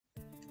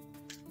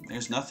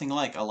There's nothing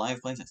like a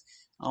live playtest.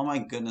 Oh my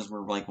goodness,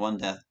 we're like one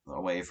death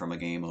away from a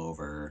game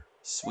over.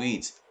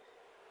 Sweet.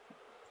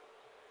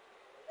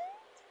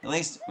 At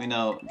least we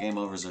know game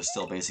overs are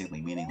still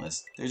basically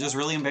meaningless. They're just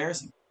really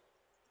embarrassing.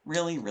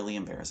 Really, really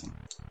embarrassing.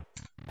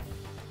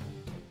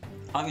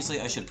 Obviously,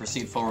 I should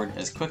proceed forward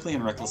as quickly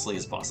and recklessly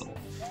as possible.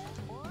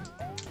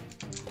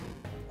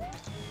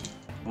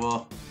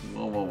 Whoa,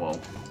 whoa, whoa, whoa.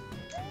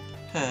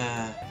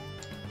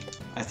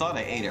 I thought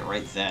I ate it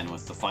right then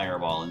with the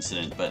fireball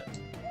incident, but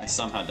I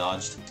somehow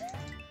dodged.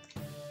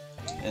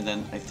 And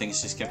then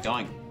things just kept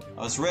going.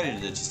 I was ready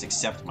to just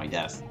accept my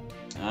death.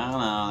 I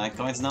don't know, that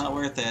coin's not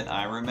worth it.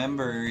 I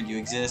remembered you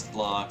exist,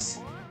 blocks.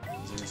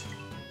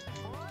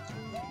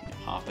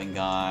 Hopping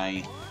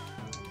guy.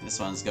 This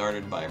one's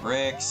guarded by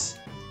bricks.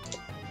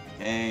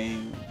 Okay,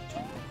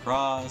 jump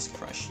across,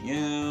 crush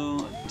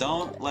you.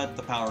 Don't let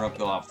the power-up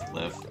go off the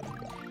cliff.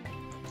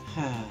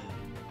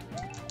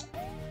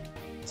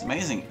 It's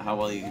amazing how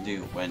well you can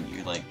do when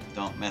you, like,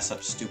 don't mess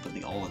up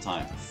stupidly all the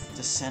time.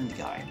 Descend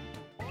guide.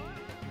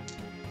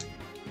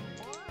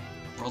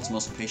 World's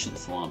most patient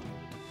thwomp.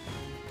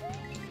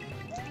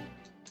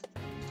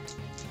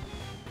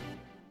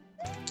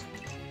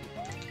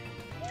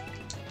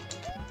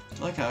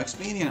 Look how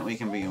expedient we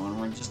can be when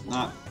we're just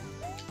not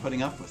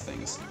putting up with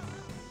things.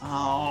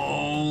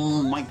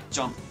 Oh, my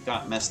jump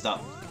got messed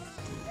up.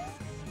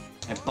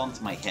 I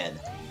bumped my head,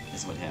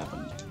 is what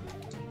happened.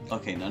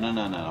 Okay, no,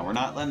 we're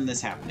not letting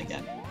this happen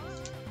again.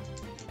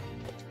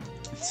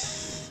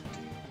 Let's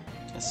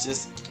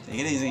just take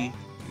it easy.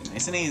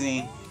 Nice and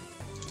easy.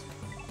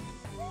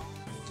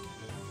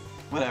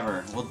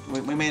 Whatever,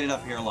 we made it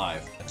up here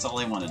alive. That's all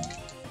I wanted.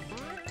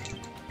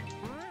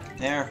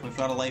 There, we've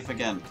got a life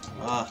again.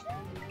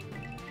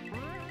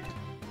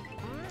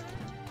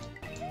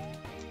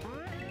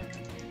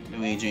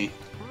 Luigi.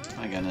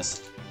 My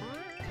goodness.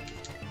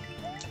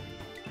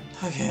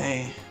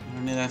 Okay, I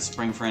don't need that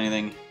spring for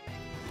anything.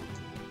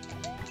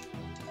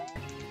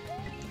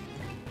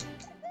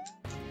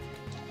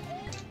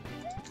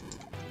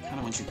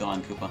 Kinda want you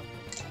gone, Koopa.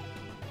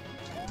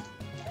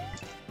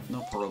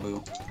 No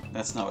Porobu.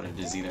 That's not what it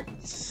is either.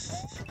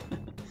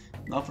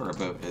 No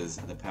Porobu is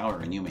the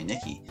power in Yume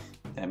Nikki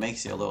that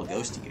makes you a little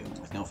ghosty you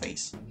with no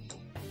face.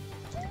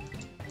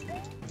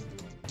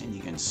 And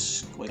you can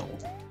squiggle.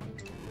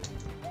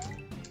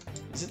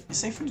 Is it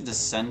safer to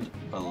descend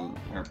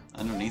or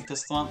underneath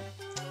this thwomp?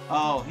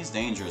 Oh, he's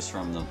dangerous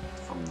from the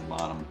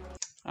bottom.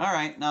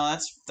 Alright, no,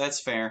 that's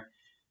fair.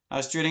 I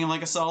was treating him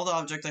like a solid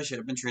object. I should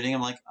have been treating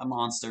him like a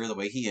monster the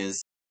way he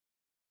is.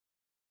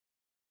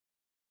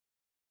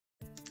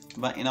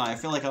 But, you know, I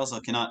feel like I also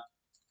cannot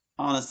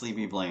honestly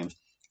be blamed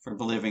for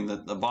believing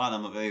that the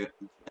bottom of a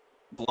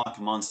block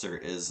monster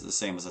is the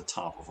same as the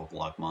top of a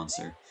block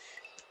monster.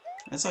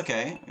 It's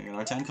okay. We got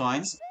our 10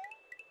 coins.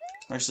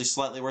 We're actually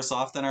slightly worse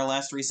off than our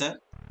last reset.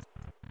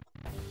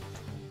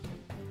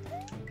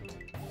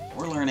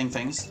 We're learning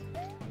things.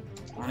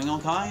 Learning all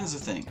kinds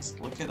of things.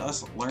 Look at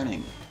us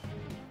learning.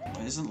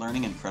 Isn't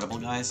learning incredible,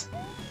 guys?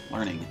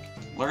 Learning.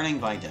 Learning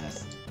by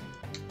death.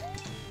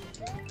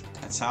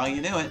 That's how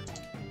you do it.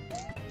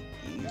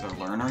 You either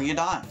learn or you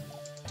die.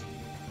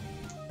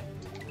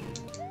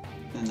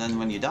 And then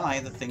when you die,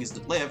 the things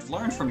that live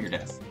learn from your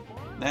death.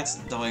 That's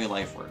the way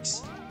life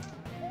works.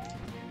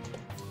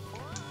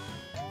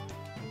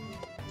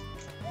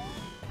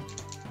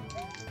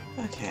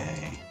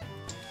 Okay.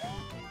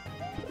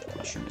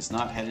 Mushroom is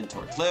not headed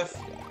toward cliff.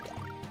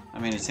 I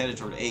mean, it's headed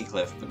toward a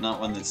cliff, but not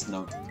one that's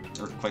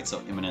quite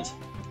so imminent.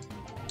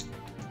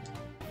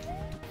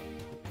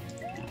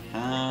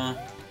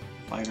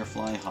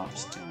 Fighterfly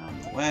hops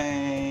down the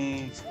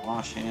way.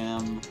 Squash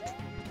him.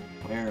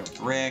 Wear a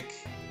brick.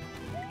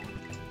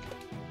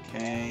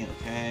 Okay,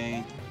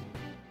 okay.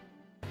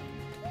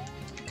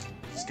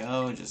 Just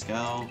go, just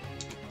go.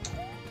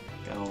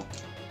 Go.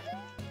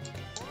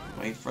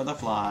 Wait for the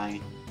fly.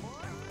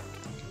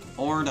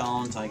 Or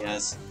don't, I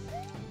guess.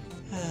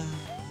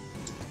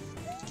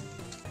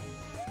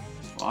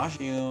 Squash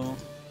you.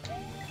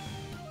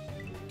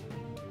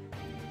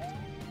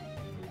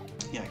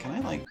 Yeah, can I,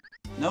 like...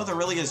 No, there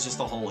really is just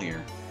a hole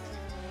here.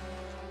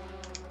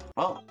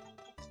 Well,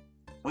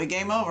 we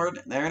game over.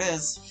 There it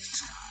is.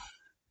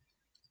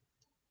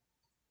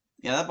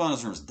 Yeah, that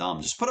bonus room's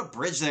dumb. Just put a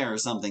bridge there or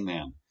something,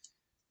 man.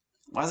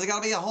 Why's it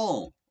gotta be a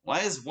hole?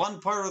 Why is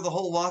one part of the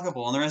hole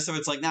walkable and the rest of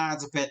it's like, nah,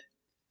 it's a pit.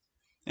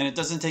 And it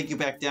doesn't take you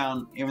back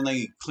down, even though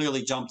you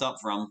clearly jumped up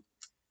from.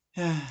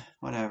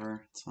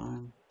 Whatever, it's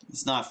fine.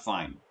 It's not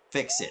fine.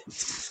 Fix it.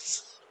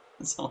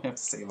 That's all I have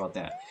to say about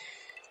that.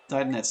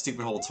 Died in that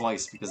stupid hole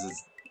twice because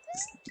it's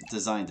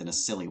designed in a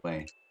silly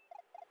way.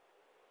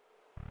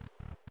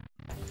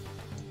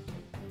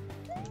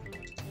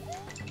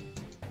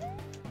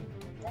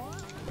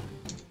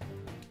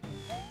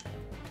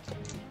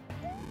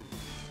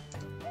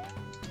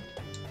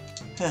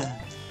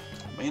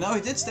 But you know,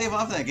 he did stave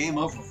off that game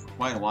over for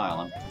quite a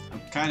while. I'm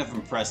kind of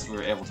impressed we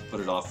were able to put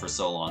it off for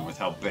so long with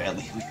how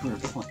badly we were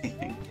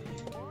playing.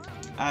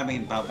 I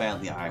mean, how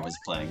badly I was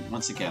playing.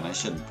 Once again, I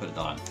shouldn't put it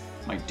on.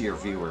 My dear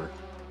viewer.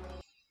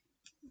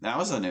 That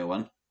was a new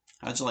one.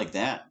 How'd you like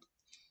that?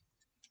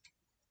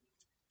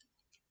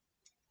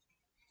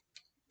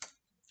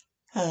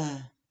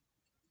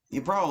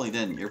 You probably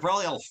didn't. You're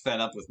probably all fed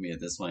up with me at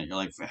this point. You're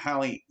like,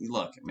 Hallie,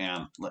 look,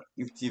 man, look,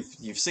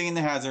 you've seen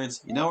the hazards,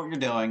 you know what you're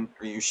doing,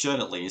 or you should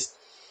at least.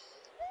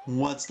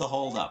 What's the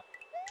holdup?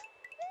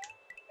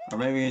 Or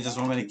maybe you just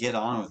want me to get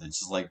on with it,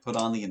 just like put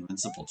on the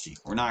invincible cheat.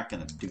 We're not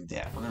gonna do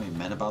that. We're gonna be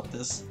men about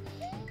this.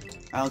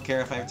 I don't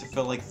care if I have to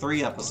fill like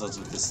 3 episodes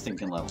with this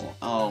stinking level.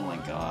 Oh my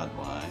god,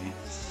 why?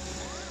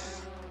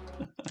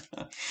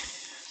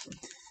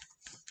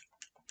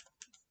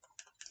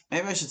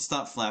 Maybe I should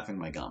stop flapping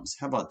my gums.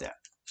 How about that?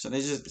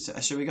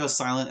 Should we go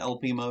silent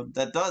LP mode?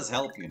 That does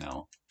help, you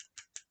know.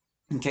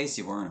 In case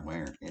you weren't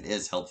aware, it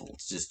is helpful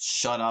to just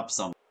shut up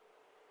some.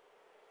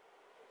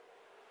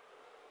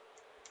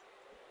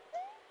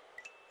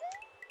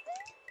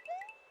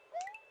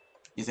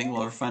 You think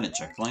we'll ever find a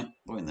checkpoint?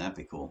 Wouldn't that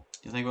be cool?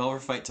 Do you think we'll ever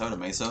fight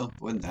Totemeso?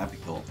 Wouldn't that be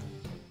cool?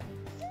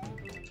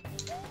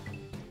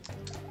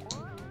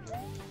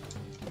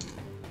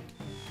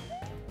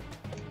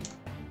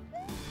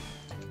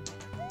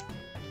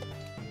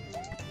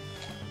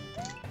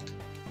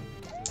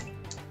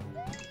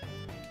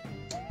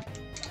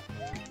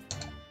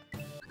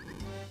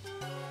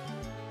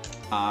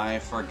 I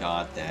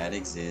forgot that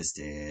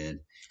existed.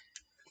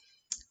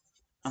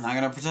 I'm not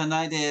gonna pretend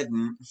I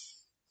didn't.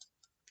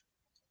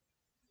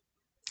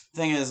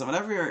 Thing is,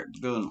 whenever you're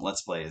doing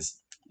Let's Plays,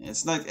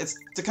 it's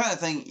the kind of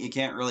thing you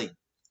can't really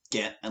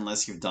get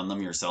unless you've done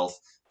them yourself.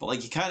 But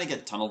like, you kind of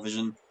get tunnel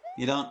vision.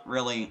 You don't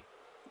really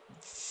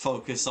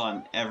focus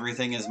on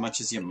everything as much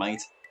as you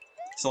might.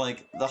 So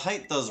like, the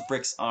height those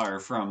bricks are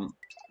from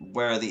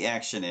where the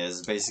action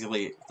is,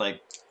 basically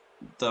like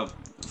the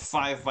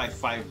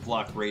 5x5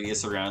 block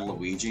radius around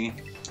Luigi.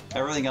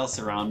 Everything else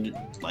around,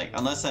 like,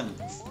 unless I'm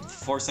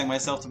forcing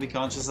myself to be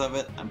conscious of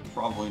it, I'm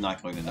probably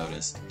not going to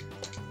notice.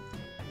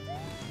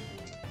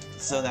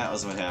 So that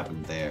was what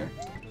happened there.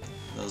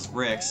 Those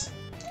bricks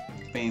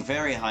being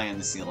very high in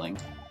the ceiling,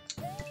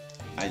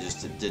 I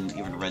just didn't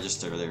even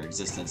register their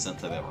existence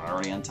until they were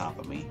already on top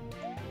of me.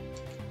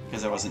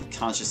 Because I wasn't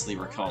consciously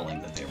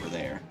recalling that they were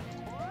there.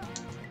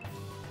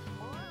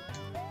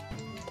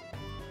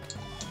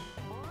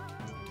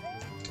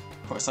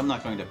 Of course, I'm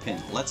not going to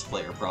pin Let's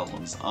Player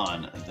problems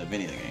on the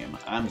video game.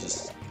 I'm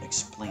just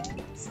explaining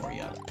it for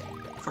you.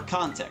 For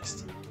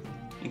context.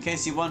 In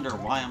case you wonder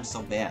why I'm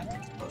so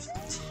bad most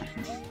of the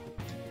time.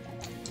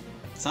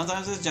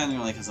 Sometimes it's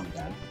genuinely because I'm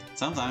bad.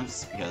 Sometimes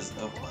it's because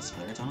of Let's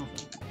Player tunnel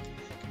vision.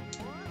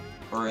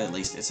 Or at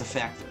least it's a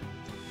factor.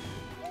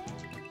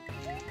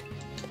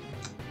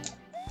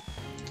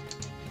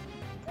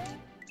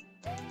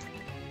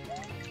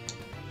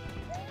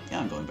 Yeah,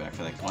 I'm going back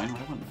for that coin.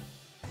 Why wouldn't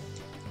I?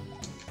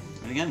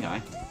 Do it again,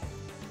 guy.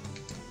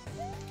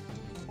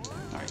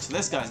 Alright, so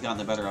this guy's gotten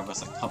the better of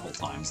us a couple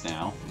times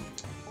now.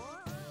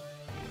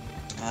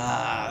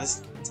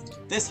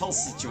 This whole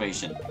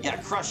situation. Yeah,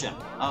 crush him.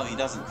 Oh, he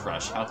doesn't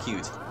crush. How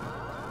cute.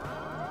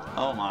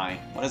 Oh my.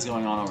 What is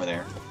going on over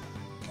there?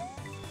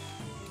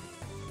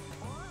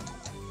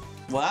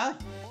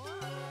 What?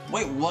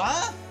 Wait,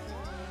 what?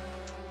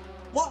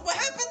 What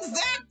happened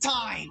that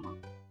time?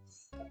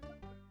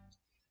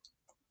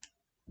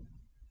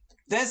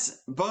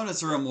 This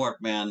bonus room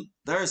warp, man.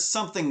 There's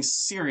something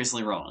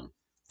seriously wrong.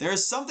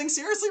 There's something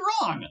seriously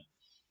wrong!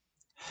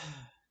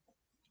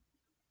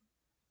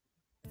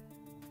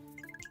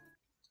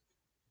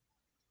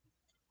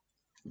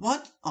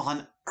 What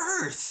on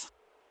earth?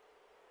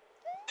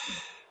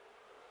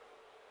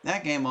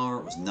 That game over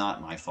was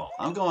not my fault.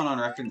 I'm going on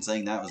record and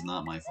saying that was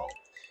not my fault.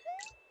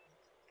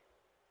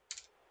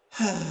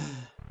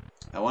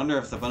 I wonder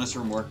if the bonus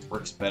room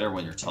works better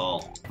when you're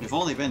tall. We've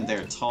only been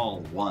there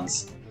tall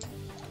once.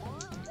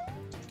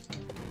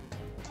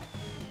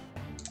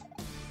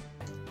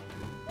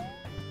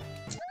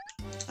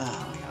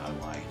 Oh my god,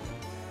 why?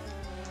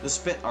 The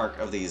spit arc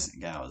of these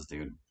gals,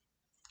 dude.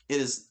 It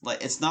is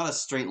like, it's not a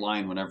straight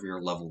line whenever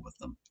you're level with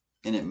them.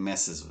 And it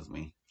messes with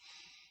me.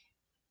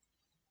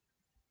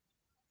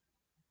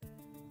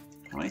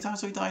 How many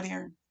times have we died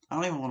here? I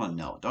don't even want to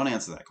know. Don't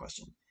answer that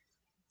question.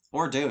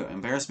 Or do.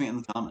 Embarrass me in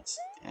the comments.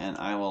 And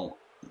I will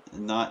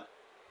not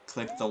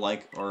click the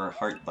like or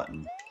heart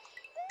button.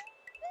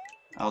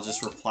 I'll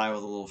just reply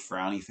with a little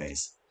frowny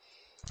face.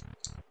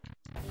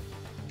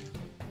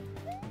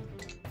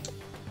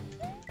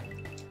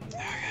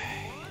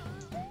 Okay.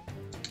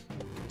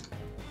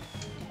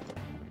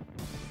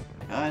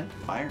 Go ahead.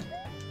 Fire.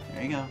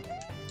 There you go.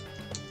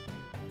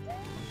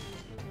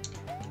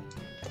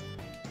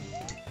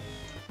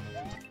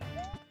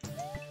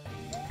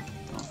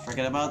 Don't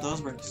forget about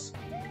those bricks.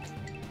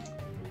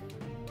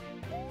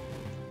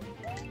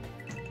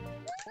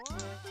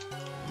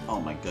 Oh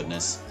my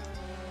goodness.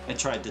 I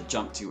tried to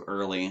jump too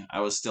early. I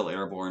was still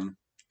airborne.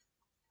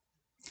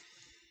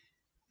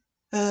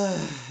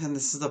 And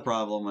this is the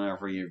problem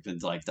whenever you've been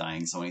like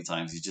dying so many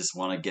times. You just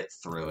want to get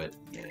through it.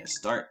 You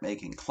start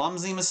making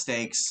clumsy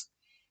mistakes.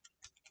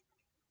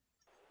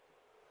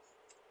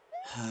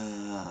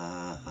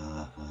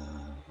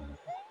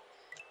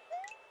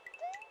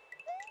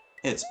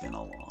 It's been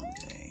a long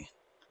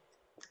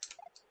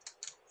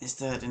Is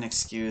that an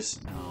excuse?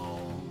 No.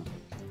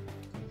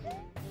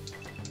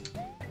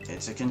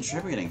 It's a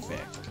contributing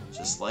factor,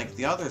 just like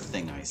the other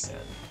thing I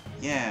said.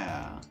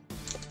 Yeah.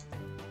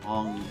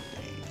 Long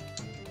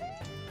day.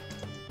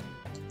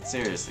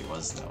 Seriously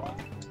was that one.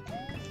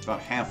 About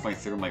halfway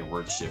through my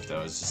work shift,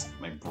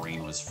 my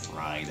brain was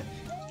fried.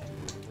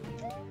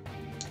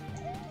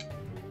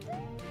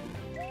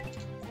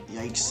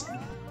 Yikes.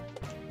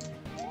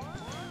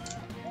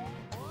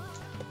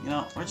 You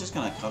know, we're just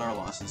gonna cut our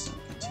losses and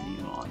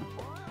continue on.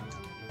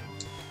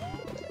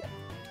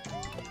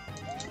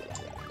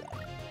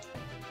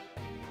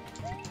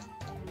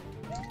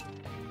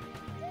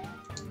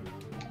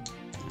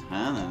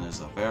 And then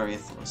there's a very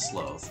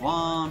slow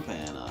thwomp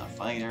and a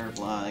fighter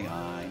fly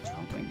guy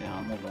jumping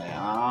down the way.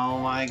 Oh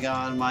my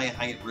god, my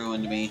height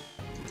ruined me.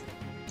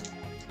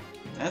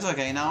 That's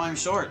okay, now I'm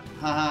short.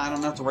 Haha, I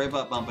don't have to worry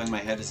about bumping my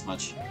head as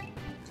much.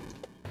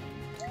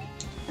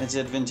 It's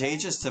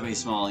advantageous to be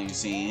small, you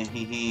see.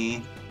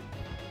 Hee.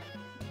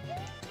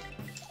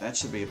 That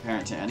should be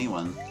apparent to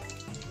anyone.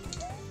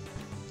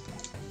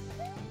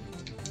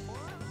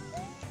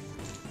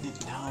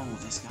 No,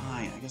 this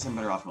guy. I guess I'm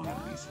better off going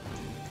underneath.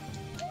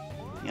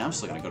 Yeah, I'm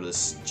still gonna go to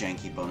this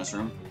janky bonus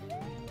room.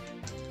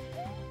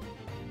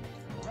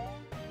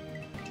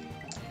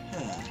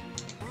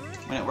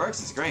 When it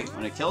works, it's great.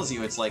 When it kills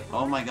you, it's like,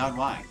 oh my god,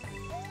 why?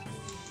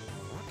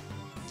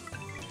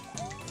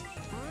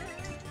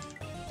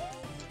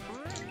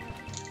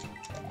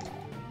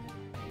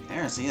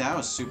 There, see, that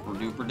was super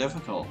duper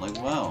difficult. Like,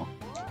 whoa.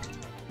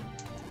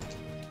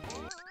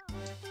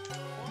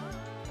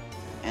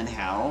 And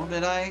how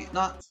did I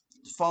not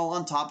fall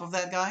on top of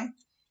that guy?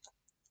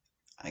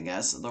 I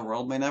guess the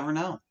world may never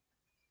know.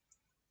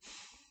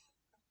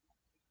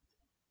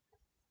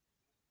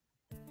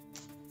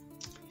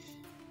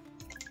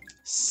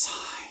 Sigh.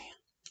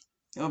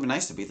 It would be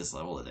nice to beat this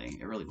level today.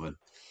 It really would.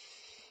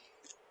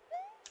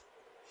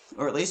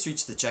 Or at least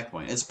reach the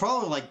checkpoint. It's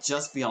probably like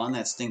just beyond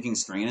that stinking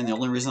screen, and the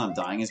only reason I'm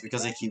dying is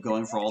because I keep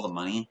going for all the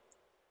money.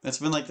 That's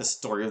been like the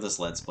story of this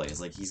Let's Play.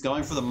 It's like he's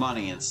going for the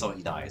money, and so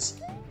he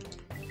dies.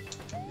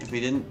 If he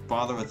didn't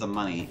bother with the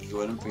money, he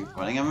wouldn't be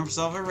putting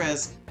himself at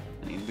risk.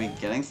 I need to be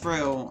getting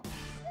through.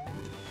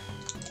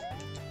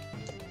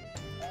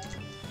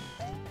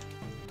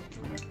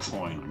 A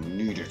coin, I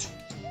need it.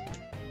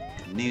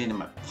 I need it in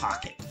my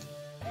pocket.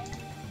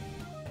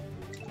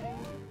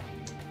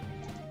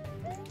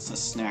 It's a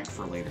snack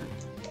for later.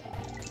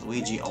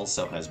 Luigi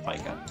also has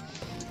pica.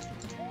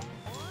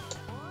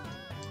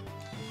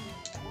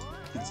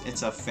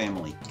 It's a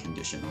family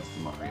condition with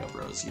Mario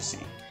Bros, you see.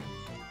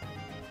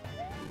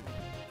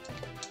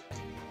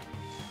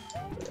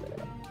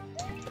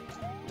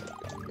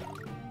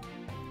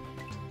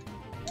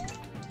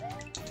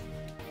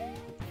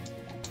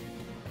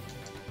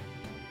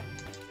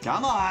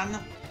 Come on! Oh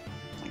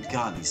my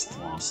god, these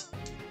thwomps.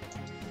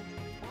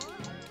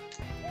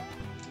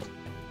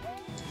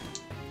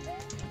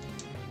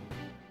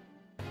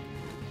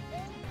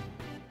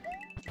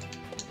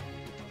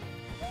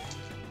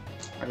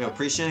 Are you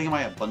appreciating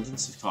my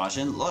abundance of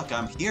caution? Look,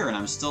 I'm here and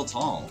I'm still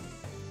tall.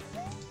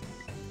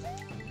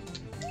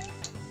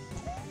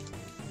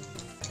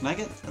 Can I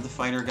get the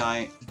fighter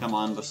guy to come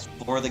on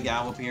before the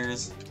gal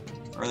appears?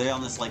 Or are they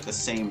on this, like, the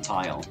same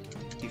tile?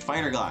 Hey,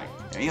 fighter guy.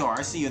 There you are,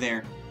 I see you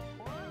there.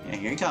 Yeah,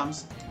 here he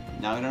comes.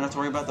 Now we don't have to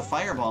worry about the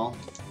fireball.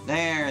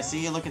 There,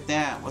 see, look at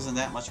that. Wasn't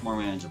that much more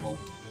manageable?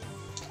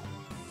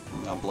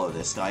 I'm gonna blow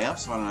this guy up,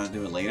 so I don't have to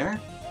do it later.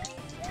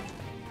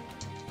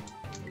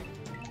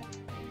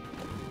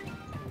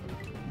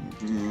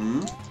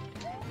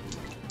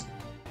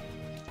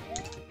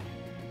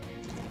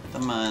 The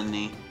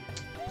money.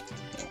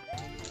 Okay.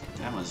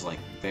 That one's like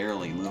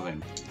barely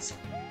moving. Its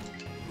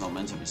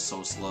momentum is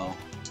so slow.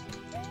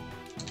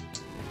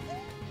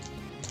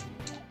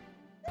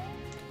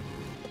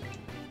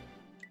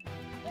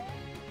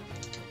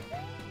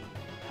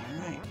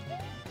 Alright.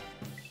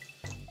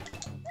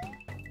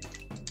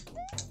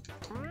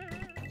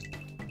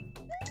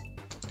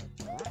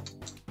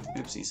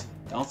 Oopsies.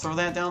 Don't throw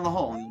that down the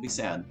hole, you'll be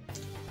sad.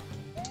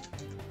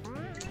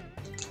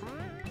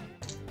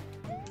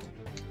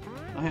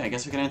 Oh hey, I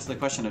guess we can answer the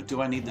question of,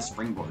 do I need the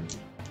springboard?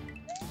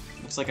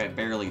 Looks like I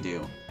barely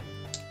do.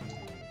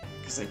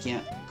 Because I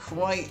can't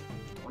quite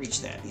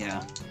reach that,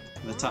 yeah.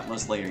 The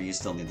topmost layer, you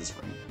still need the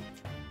spring.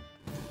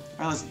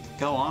 Alright, let's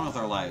go on with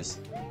our lives.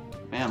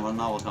 Man, what a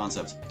novel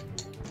concept.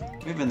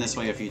 We've been this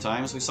way a few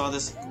times. We saw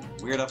this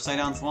weird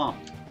upside-down thwomp.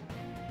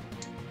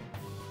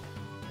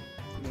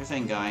 Do your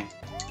thing, guy.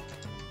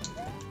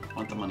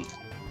 Want the money.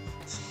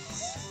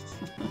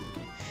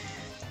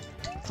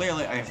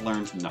 Clearly, I have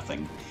learned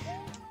nothing.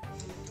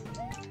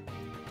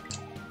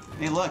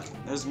 Hey look,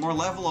 there's more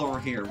level over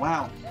here.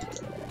 Wow.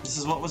 This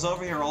is what was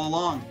over here all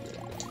along.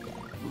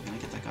 Ooh, can I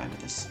get that guy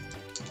with this?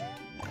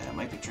 That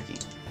might be tricky.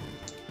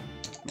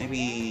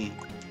 Maybe...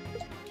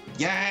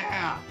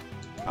 Yeah!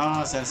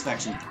 Oh,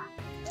 satisfaction.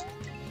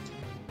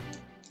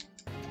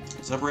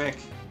 There's a brick.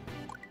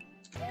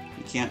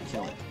 You can't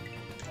kill it.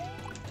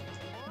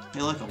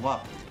 Hey look, a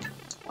whoop.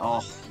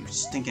 Oh, you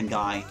stinking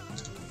guy.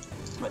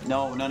 But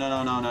no, no, no,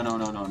 no, no, no, no,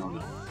 no, no, no,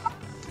 no.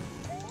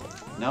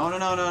 No, no,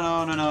 no, no,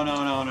 no, no, no,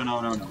 no, no, no,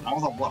 no, no, no. All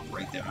the whoop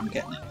right there. I'm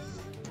getting it.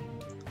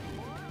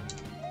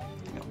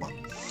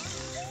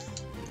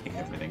 Take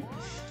everything.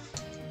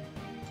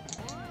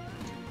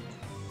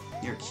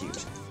 You're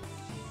cute.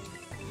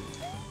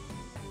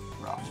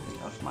 Robbed me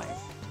of my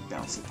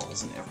bouncy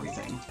balls and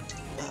everything.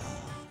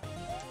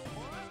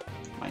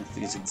 My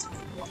enthusiasm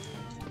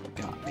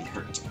got me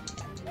hurt.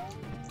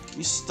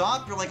 You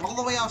stop? You're like all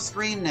the way off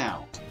screen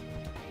now.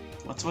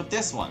 What's with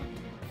this one?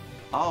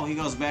 Oh, he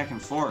goes back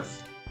and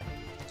forth.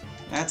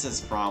 That's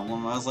his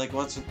problem. I was like,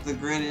 what's with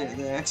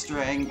the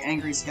extra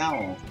angry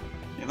scowl?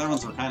 The other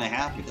ones were kind of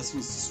happy. This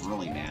one's just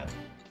really mad.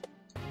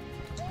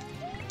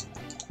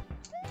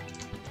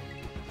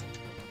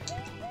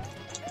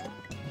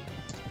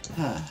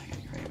 I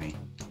got gravy.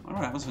 What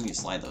happens when you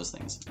slide those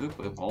things? Oop,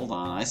 oop, hold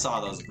on. I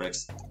saw those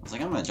bricks. I was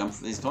like, I'm gonna jump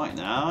for these coins.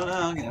 No,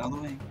 no, get out of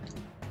the way.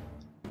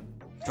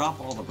 Drop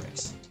all the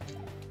bricks.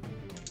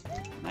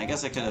 I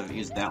guess I could have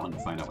used that one to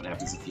find out what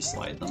happens if you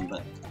slide them,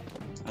 but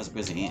I was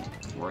busy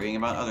worrying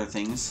about other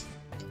things.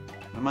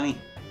 My money.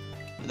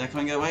 Did that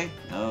coin get away?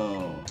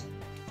 No.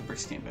 The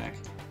bricks came back.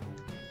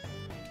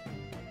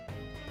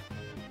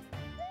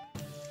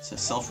 It's a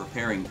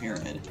self-repairing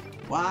pyramid.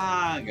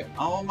 Wow!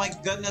 Oh my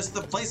goodness,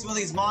 the placement of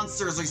these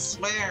monsters, I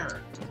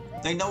swear!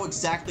 They know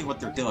exactly what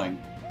they're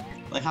doing.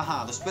 Like,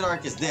 haha, the spit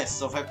arc is this,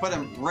 so if I put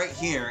him right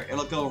here,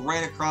 it'll go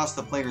right across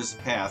the player's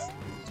path.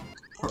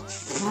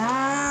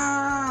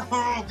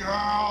 Oh,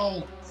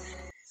 girl!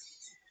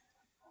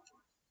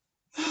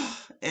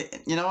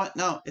 You know what?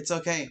 No, it's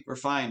okay. We're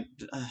fine.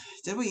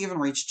 Did we even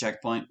reach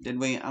checkpoint? Did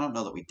we? I don't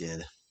know that we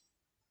did.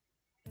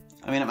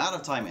 I mean, I'm out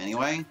of time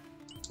anyway.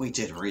 We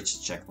did reach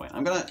the checkpoint.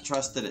 I'm gonna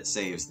trust that it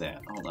saves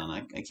that. Hold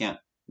on, I can't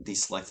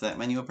deselect that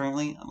menu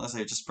apparently, unless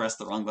I just press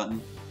the wrong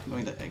button. I'm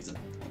going to exit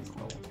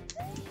level.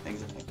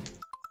 Exit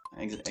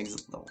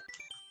level.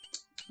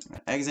 We're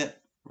gonna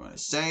exit, we're gonna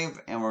save,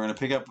 and we're gonna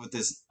pick up with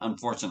this,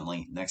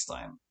 unfortunately, next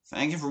time.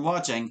 Thank you for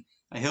watching.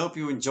 I hope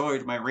you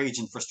enjoyed my rage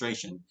and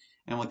frustration,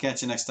 and we'll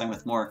catch you next time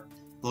with more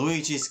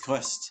Luigi's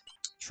Quest,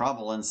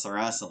 Trouble in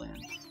Sarasaland.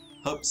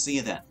 Hope to see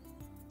you then.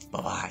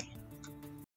 Bye-bye.